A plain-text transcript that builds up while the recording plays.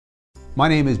My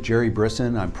name is Jerry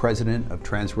Brisson. I'm president of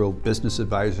Transworld Business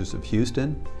Advisors of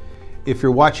Houston. If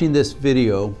you're watching this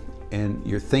video and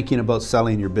you're thinking about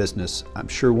selling your business, I'm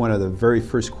sure one of the very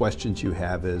first questions you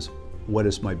have is, what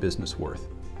is my business worth?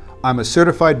 I'm a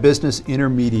certified business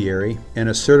intermediary and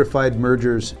a certified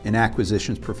mergers and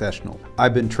acquisitions professional.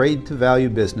 I've been trained to value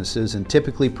businesses and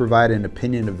typically provide an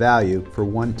opinion of value for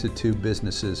 1 to 2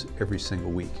 businesses every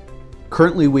single week.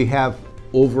 Currently, we have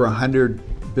over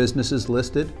 100 businesses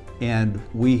listed, and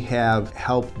we have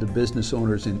helped the business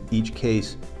owners in each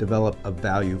case develop a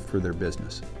value for their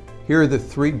business. Here are the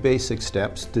 3 basic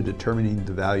steps to determining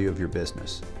the value of your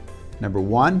business. Number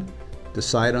 1,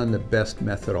 decide on the best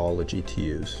methodology to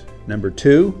use. Number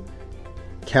 2,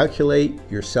 calculate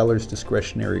your seller's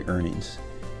discretionary earnings.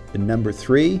 And number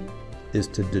 3 is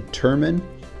to determine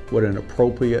what an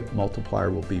appropriate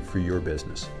multiplier will be for your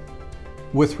business.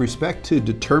 With respect to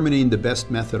determining the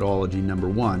best methodology, number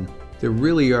 1, there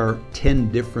really are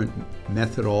 10 different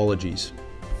methodologies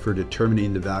for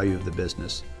determining the value of the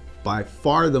business. By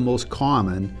far the most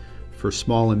common for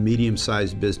small and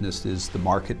medium-sized business is the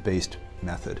market-based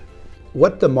method.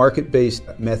 What the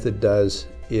market-based method does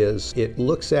is it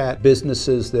looks at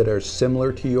businesses that are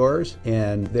similar to yours,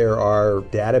 and there are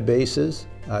databases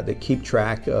that keep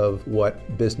track of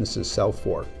what businesses sell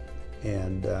for.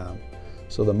 And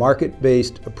so the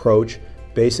market-based approach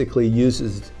basically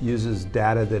uses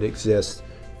data that exists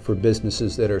for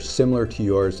businesses that are similar to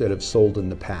yours that have sold in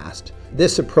the past.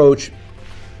 This approach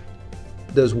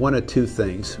does one of 2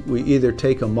 things. We either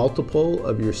take a multiple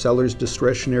of your seller's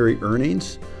discretionary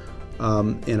earnings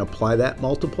and apply that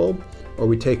multiple, or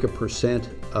we take a percent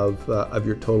of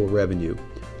your total revenue.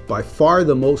 By far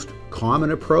the most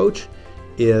common approach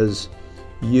is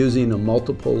using a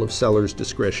multiple of seller's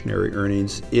discretionary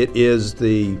earnings. It is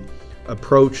the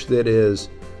approach that is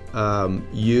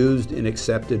used and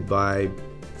accepted by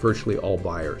virtually all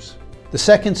buyers. The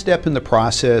second step in the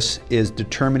process is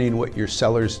determining what your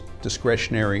seller's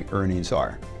discretionary earnings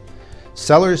are.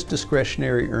 Seller's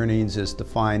discretionary earnings is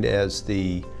defined as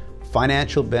the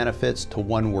financial benefits to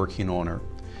one working owner.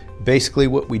 Basically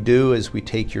what we do is we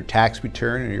take your tax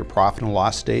return or your profit and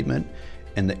loss statement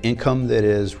and the income that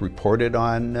is reported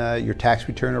on your tax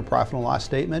return or profit and loss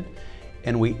statement,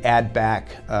 and we add back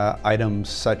items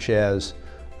such as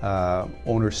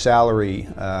owner's salary,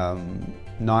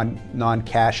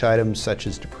 non-cash items such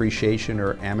as depreciation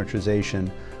or amortization,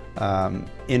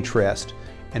 interest,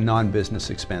 and non-business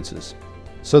expenses.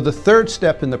 So the third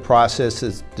step in the process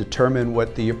is determine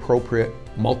what the appropriate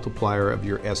multiplier of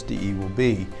your SDE will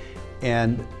be.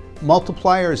 And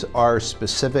multipliers are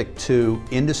specific to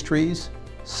industries,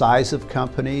 size of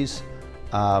companies,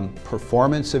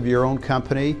 performance of your own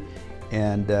company,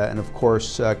 and of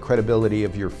course, credibility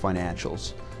of your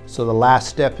financials. So the last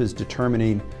step is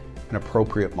determining an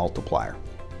appropriate multiplier.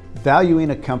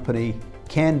 Valuing a company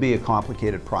can be a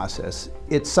complicated process.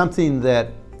 It's something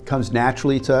that comes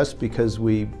naturally to us because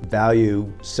we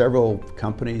value several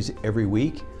companies every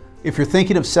week. If you're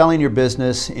thinking of selling your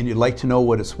business and you'd like to know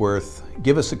what it's worth,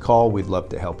 give us a call. We'd love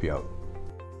to help you out.